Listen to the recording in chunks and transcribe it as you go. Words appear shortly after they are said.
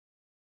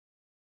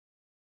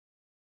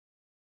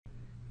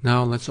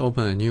Now let's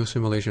open a new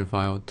simulation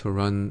file to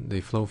run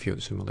the flow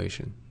field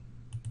simulation.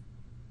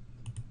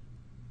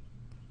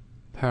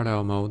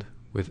 Parallel mode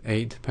with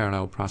 8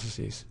 parallel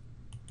processes.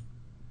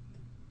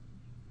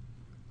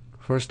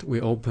 First, we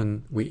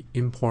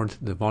import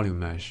the volume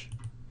mesh.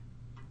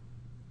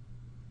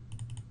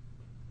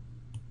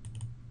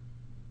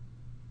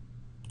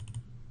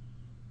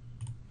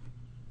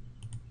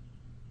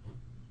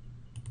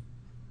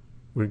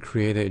 We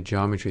create a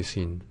geometry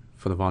scene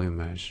for the volume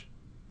mesh.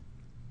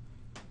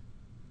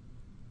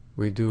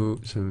 We do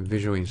some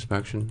visual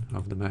inspection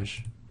of the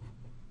mesh.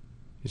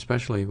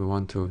 Especially, we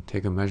want to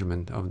take a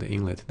measurement of the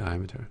inlet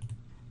diameter.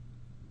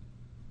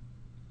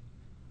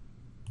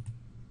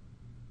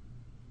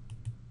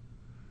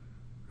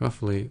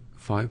 Roughly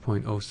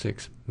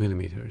 5.06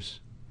 millimeters.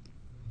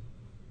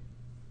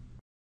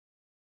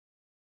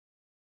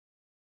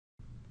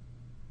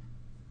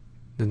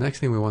 The next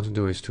thing we want to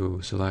do is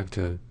to select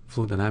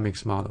fluid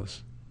dynamics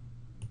models.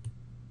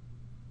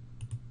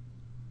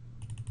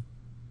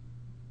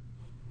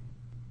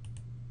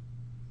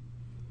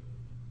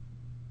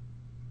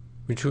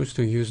 We choose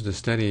to use the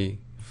steady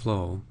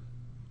flow,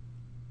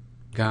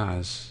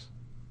 gas,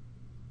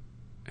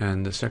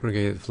 and the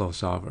segregated flow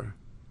solver.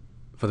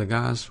 For the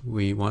gas,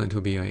 we want it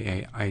to be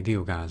an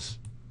ideal gas.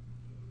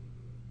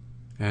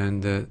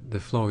 And the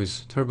flow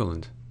is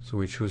turbulent, so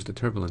we choose the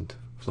turbulent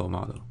flow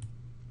model.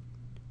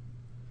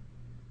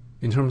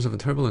 In terms of the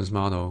turbulence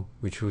model,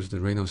 we choose the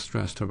Reynolds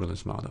stress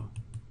turbulence model,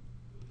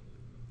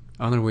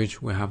 under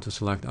which we have to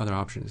select other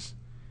options.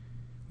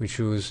 We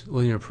choose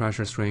linear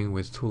pressure strain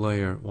with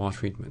 2-layer wall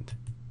treatment.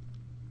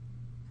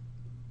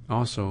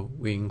 Also,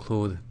 we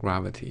include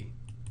gravity.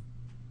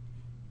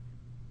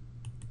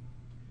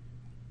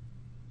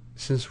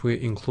 Since we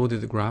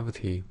included the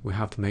gravity, we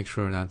have to make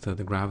sure that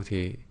the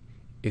gravity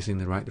is in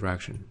the right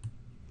direction.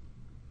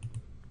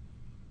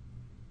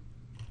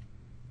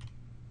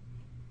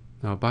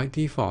 Now, by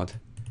default,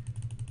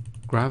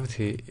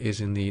 gravity is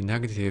in the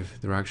negative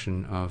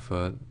direction of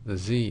the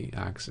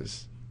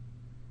z-axis.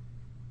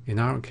 In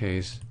our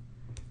case,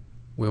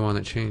 we want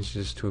to change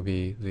this to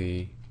be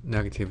the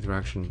negative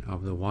direction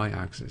of the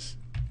y-axis.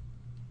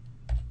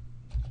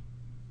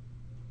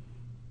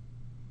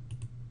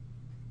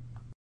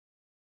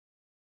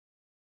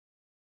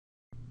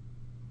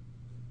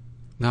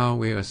 Now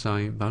we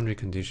assign boundary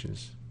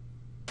conditions.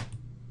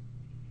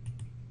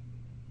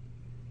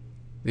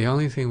 The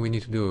only thing we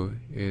need to do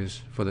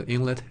is for the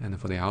inlet and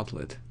for the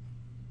outlet.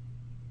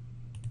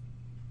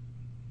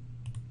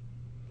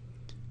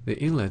 The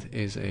inlet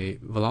is a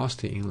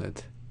velocity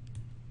inlet,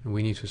 and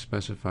we need to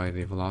specify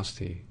the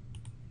velocity.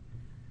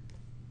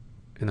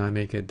 And I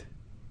make it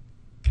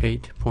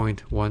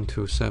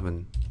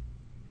 8.127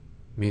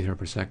 meter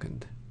per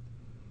second.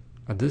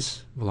 At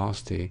this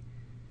velocity,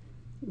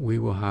 we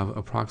will have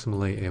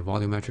approximately a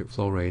volumetric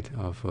flow rate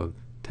of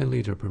 10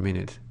 liters per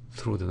minute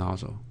through the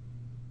nozzle.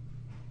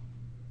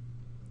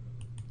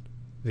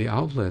 The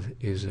outlet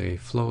is a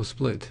flow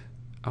split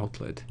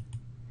outlet,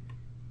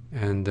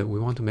 and we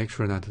want to make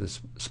sure that the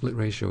split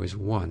ratio is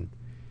 1,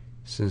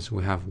 since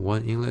we have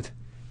one inlet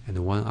and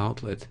one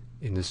outlet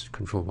in this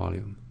control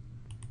volume.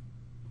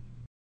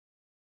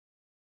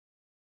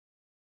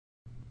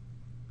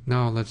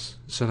 Now let's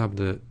set up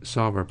the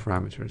solver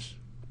parameters.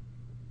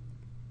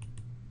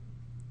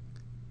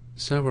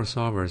 Several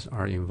solvers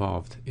are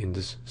involved in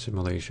this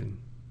simulation.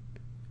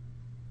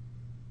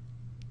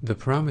 The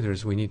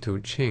parameters we need to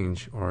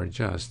change or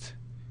adjust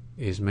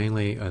is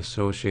mainly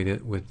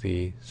associated with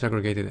the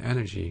segregated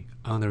energy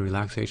on the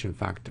relaxation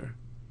factor.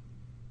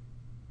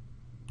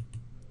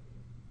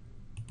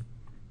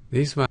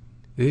 These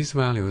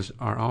values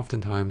are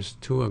oftentimes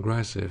too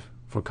aggressive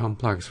for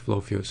complex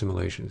flow field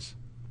simulations.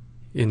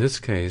 In this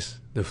case,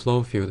 the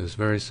flow field is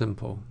very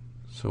simple,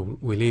 so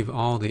we leave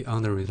all the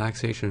under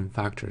relaxation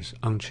factors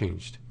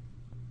unchanged.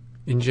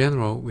 In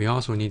general, we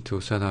also need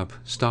to set up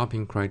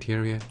stopping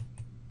criteria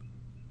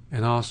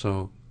and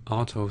also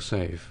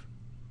auto-save.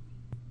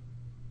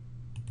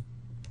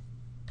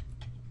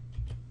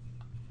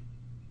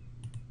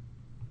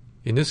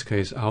 In this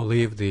case, I'll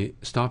leave the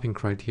stopping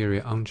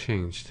criteria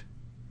unchanged.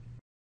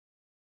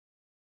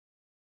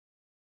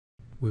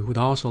 We would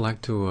also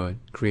like to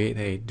create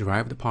a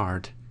derived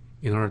part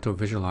in order to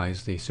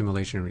visualize the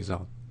simulation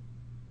result.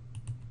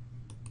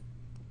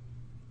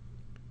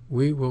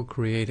 We will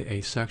create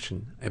a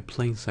section, a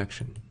plane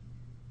section,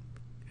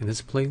 and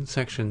this plane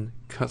section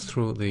cuts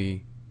through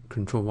the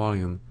control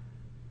volume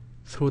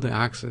through the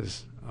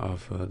axis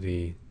of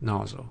the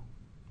nozzle.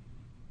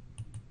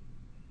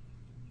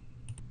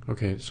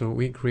 Okay, so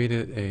we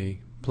created a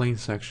plane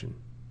section.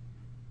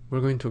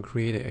 We're going to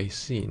create a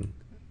scene,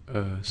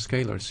 a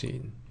scalar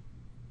scene.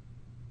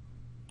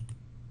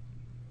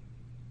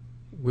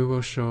 We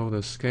will show the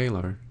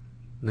scalar,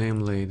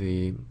 namely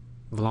the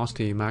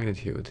velocity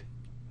magnitude,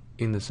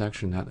 in the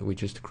section that we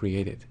just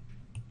created.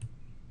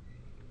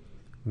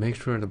 Make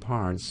sure the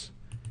parts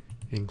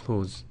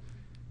includes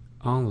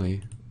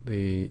only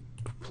the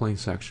plane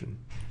section.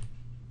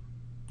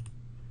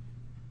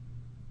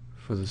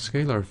 For the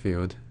scalar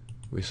field,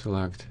 we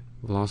select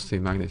velocity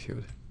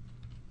magnitude.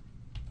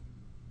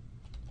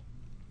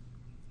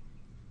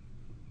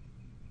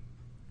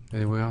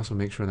 And we also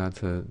make sure that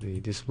the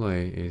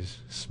display is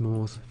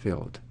smooth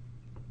filled.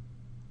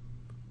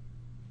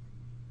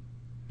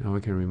 Now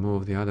we can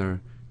remove the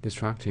other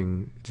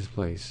distracting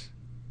displays,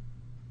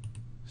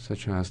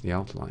 such as the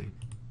outline.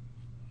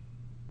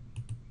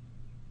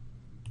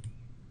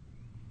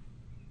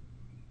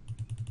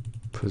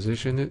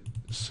 Position it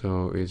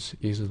so it's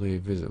easily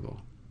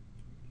visible.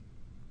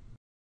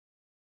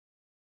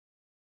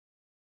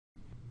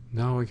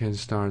 Now we can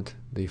start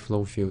the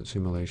flow field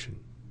simulation.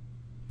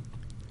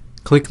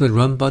 Click the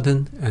Run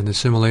button and the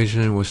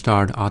simulation will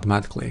start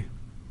automatically.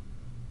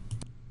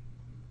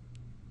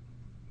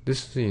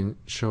 This scene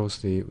shows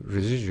the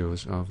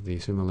residuals of the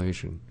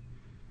simulation.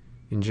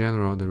 In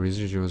general, the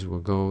residuals will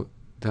go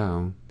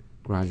down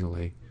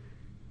gradually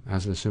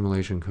as the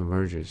simulation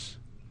converges.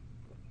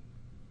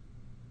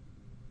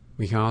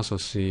 We can also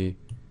see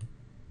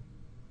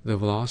the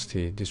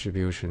velocity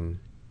distribution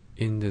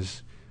in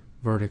this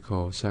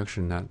vertical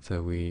section that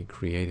we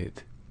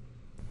created.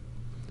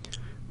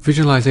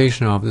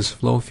 Visualization of this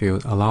flow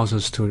field allows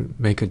us to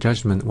make a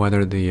judgment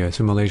whether the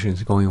simulation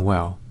is going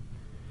well.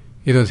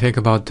 It will take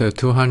about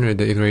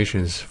 200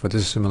 iterations for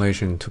this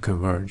simulation to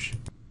converge.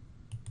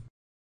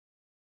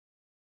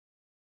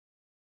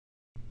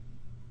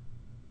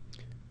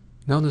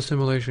 Now the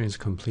simulation is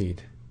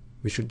complete.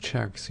 We should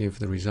check, see if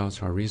the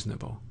results are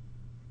reasonable.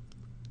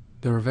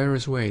 There are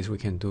various ways we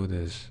can do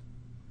this.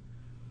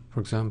 For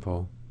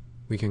example,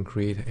 we can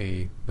create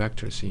a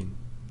vector scene.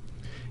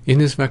 In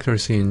this vector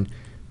scene,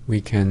 we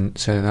can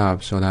set it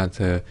up so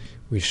that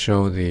we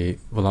show the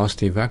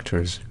velocity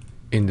vectors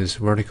in this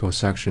vertical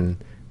section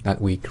that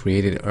we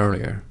created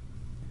earlier.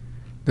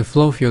 The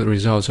flow field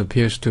results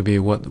appears to be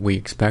what we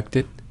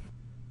expected.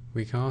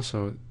 We can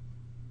also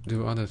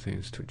do other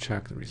things to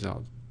check the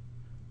result.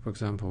 For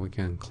example, we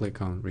can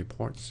click on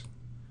Reports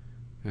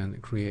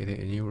and create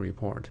a new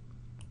report.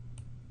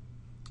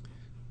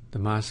 The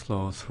mass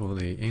flow through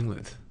the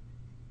inlet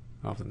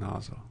of the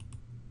nozzle.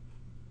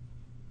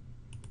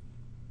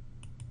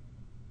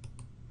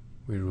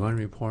 We run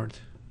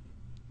report.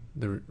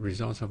 The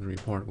results of the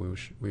report will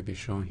be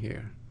shown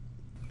here.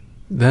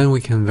 Then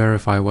we can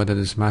verify whether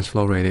this mass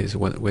flow rate is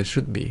what it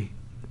should be.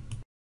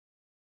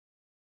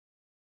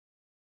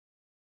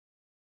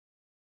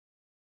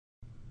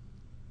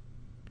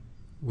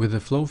 With the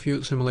flow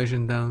field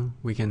simulation done,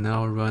 we can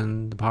now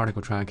run the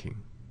particle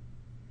tracking.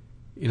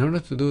 In order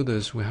to do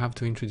this, we have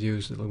to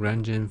introduce the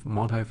Langrangian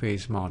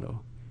multiphase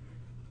model.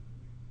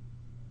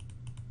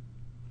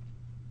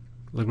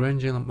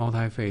 Langrangian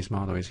multiphase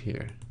model is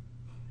here.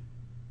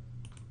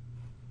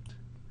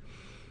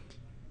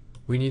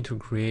 We need to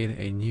create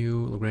a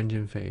new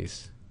Langrangian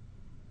phase.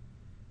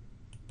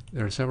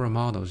 There are several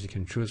models you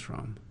can choose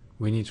from.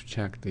 We need to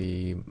check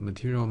the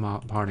material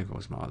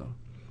particles model.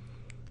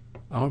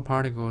 Our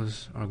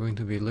particles are going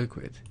to be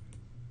liquid,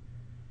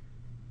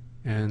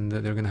 and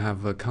they're going to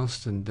have a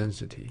constant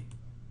density.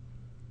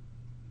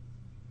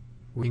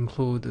 We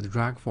include the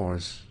drag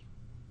force.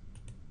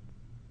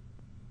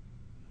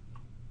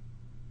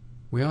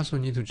 We also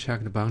need to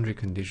check the boundary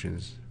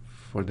conditions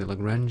for the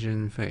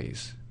Langrangian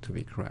phase to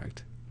be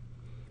correct.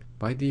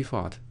 By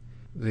default,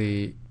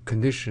 the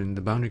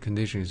boundary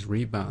condition is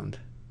rebound.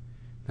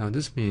 Now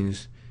this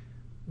means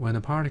when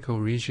a particle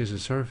reaches the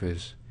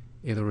surface,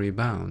 it will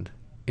rebound.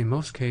 In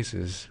most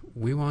cases,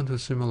 we want to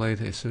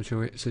simulate a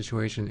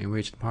situation in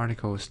which the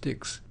particle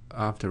sticks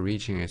after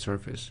reaching a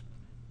surface.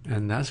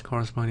 And that's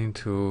corresponding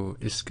to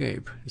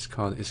escape. It's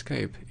called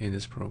escape in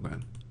this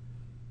program.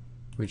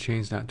 We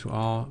change that to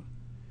all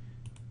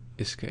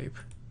escape.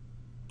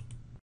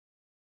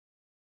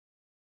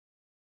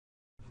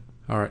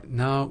 Alright,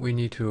 now we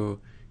need to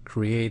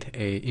create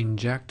an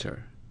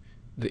injector.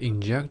 The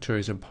injector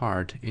is a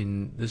part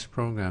in this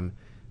program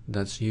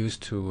that's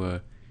used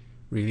to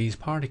release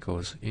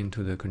particles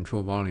into the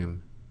control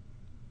volume.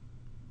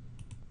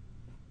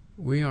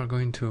 We are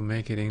going to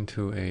make it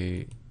into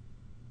a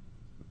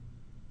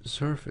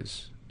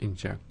surface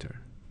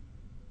injector.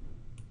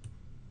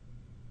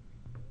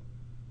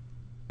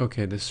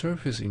 Okay, the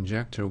surface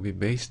injector will be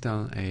based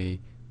on a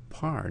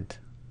part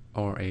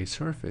or a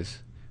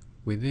surface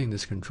within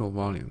this control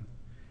volume,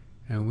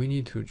 and we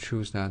need to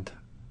choose that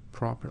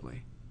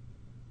properly.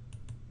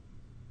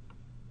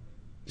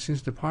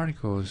 Since the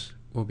particles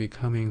will be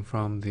coming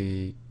from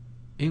the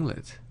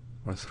inlet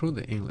or through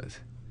the inlet,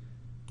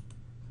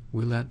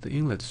 we let the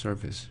inlet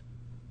surface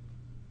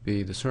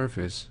be the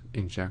surface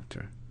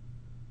injector.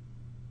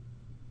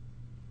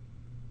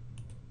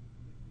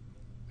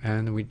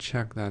 And we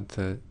check that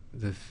the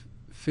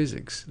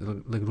physics, the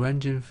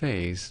Langrangian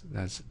phase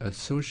that's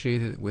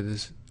associated with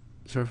this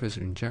surface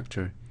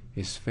injector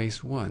is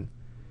phase 1,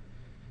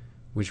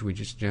 which we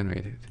just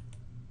generated.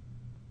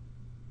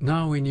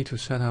 Now we need to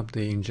set up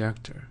the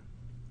injector.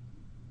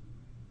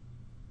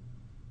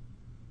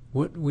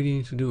 What we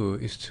need to do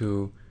is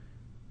to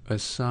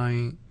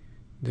assign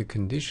the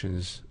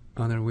conditions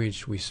under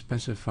which we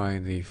specify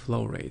the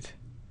flow rate.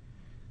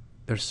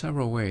 There are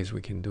several ways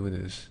we can do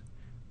this.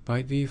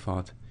 By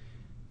default,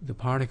 the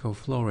particle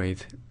flow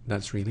rate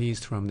that's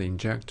released from the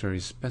injector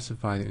is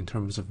specified in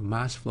terms of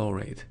mass flow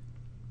rate.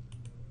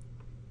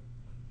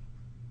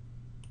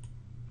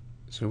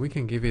 So we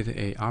can give it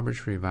an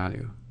arbitrary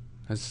value.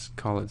 Let's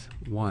call it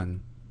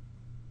 1.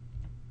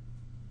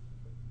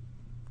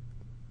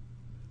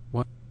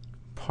 What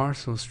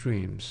parcel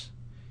streams?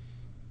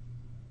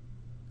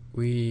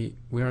 We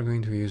are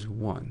going to use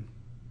 1.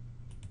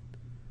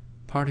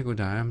 Particle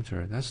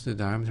diameter, that's the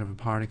diameter of a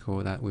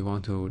particle that we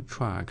want to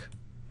track.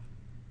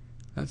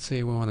 Let's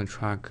say we want to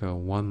track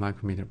 1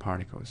 micrometer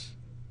particles.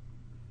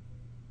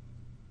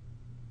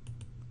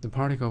 The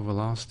particle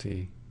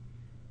velocity,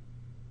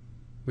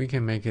 we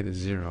can make it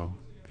 0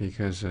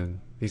 because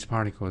these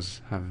particles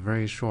have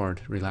very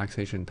short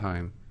relaxation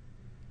time.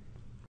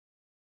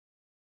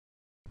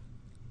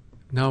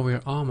 Now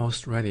we're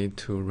almost ready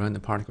to run the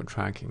particle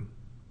tracking.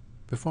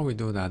 Before we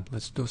do that,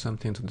 let's do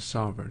something to the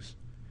solvers.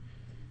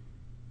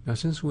 Now,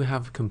 since we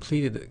have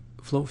completed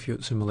flow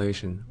field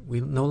simulation, we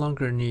no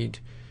longer need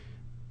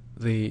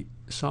the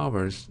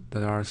solvers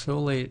that are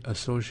solely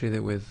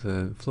associated with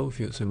the flow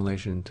field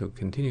simulation to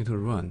continue to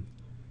run.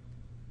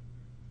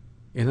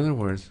 In other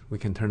words, we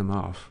can turn them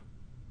off.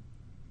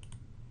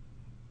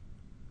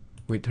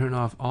 We turn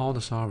off all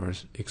the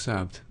solvers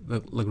except the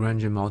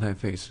Langrangian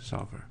multiphase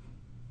solver.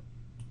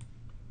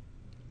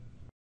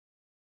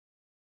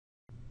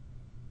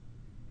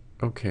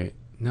 Okay,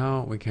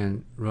 now we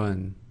can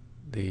run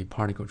the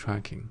particle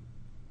tracking.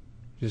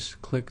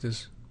 Just click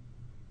this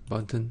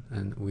button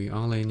and we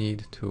only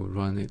need to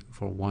run it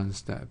for 1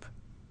 step.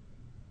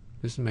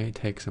 This may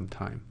take some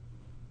time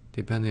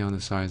depending on the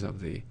size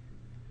of the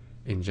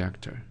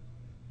injector.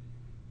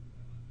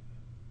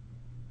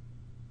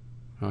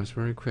 Oh, it's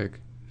very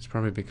quick. It's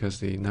probably because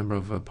the number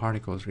of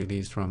particles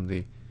released from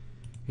the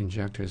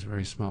injector is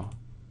very small.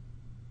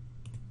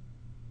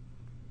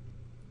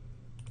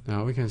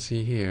 Now we can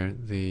see here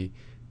the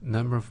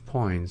number of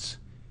points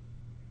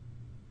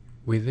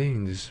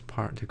within this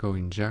particle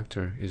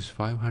injector is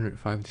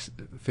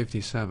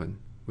 557,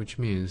 which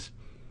means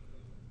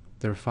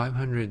there are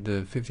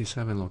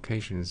 557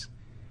 locations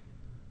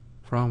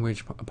from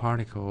which a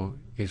particle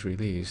is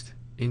released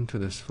into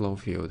this flow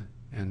field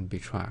and be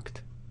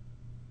tracked.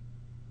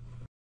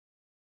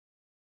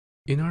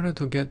 In order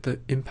to get the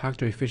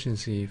impactor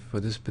efficiency for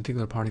this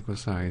particular particle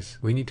size,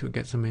 we need to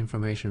get some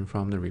information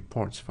from the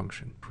reports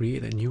function.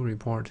 Create a new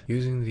report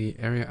using the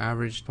area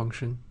average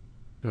function.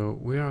 So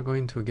we are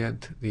going to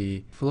get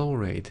the flow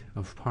rate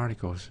of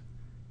particles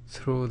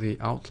through the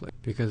outlet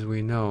because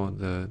we know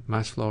the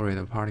mass flow rate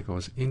of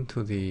particles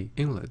into the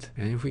inlet,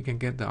 and if we can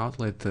get the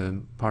outlet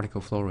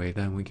particle flow rate,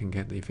 then we can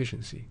get the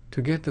efficiency.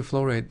 To get the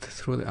flow rate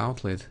through the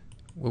outlet,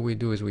 what we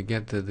do is we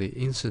get the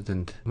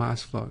incident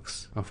mass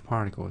flux of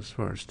particles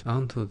first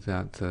onto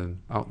that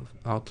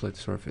outlet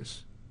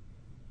surface,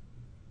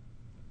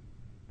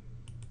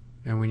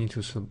 and we need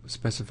to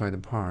specify the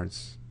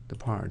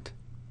part,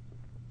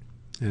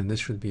 and this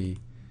should be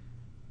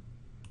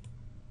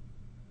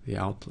the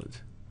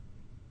outlet.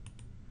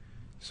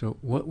 So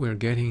what we're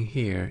getting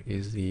here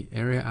is the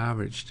area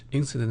averaged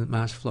incident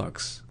mass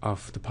flux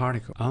of the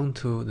particle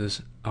onto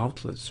this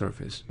outlet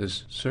surface,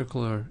 this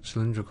circular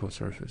cylindrical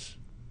surface.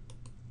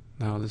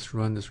 Now let's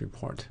run this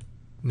report.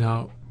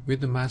 Now, with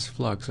the mass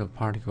flux of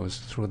particles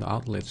through the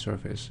outlet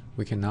surface,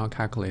 we can now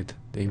calculate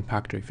the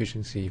impactor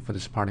efficiency for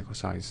this particle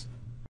size.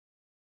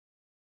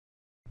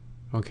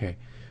 Okay,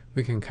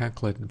 we can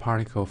calculate the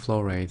particle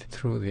flow rate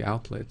through the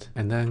outlet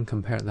and then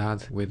compare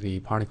that with the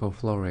particle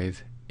flow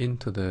rate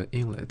into the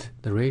inlet,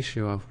 the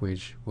ratio of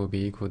which will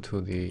be equal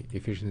to the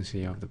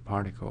efficiency of the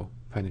particle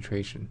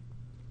penetration.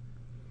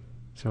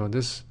 So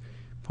this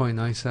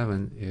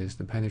 0.97 is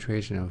the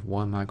penetration of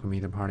 1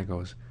 micrometer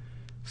particles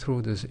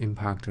through this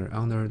impactor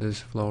under this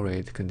flow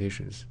rate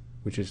conditions,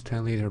 which is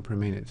 10 liters per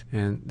minute.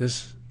 And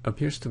this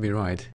appears to be right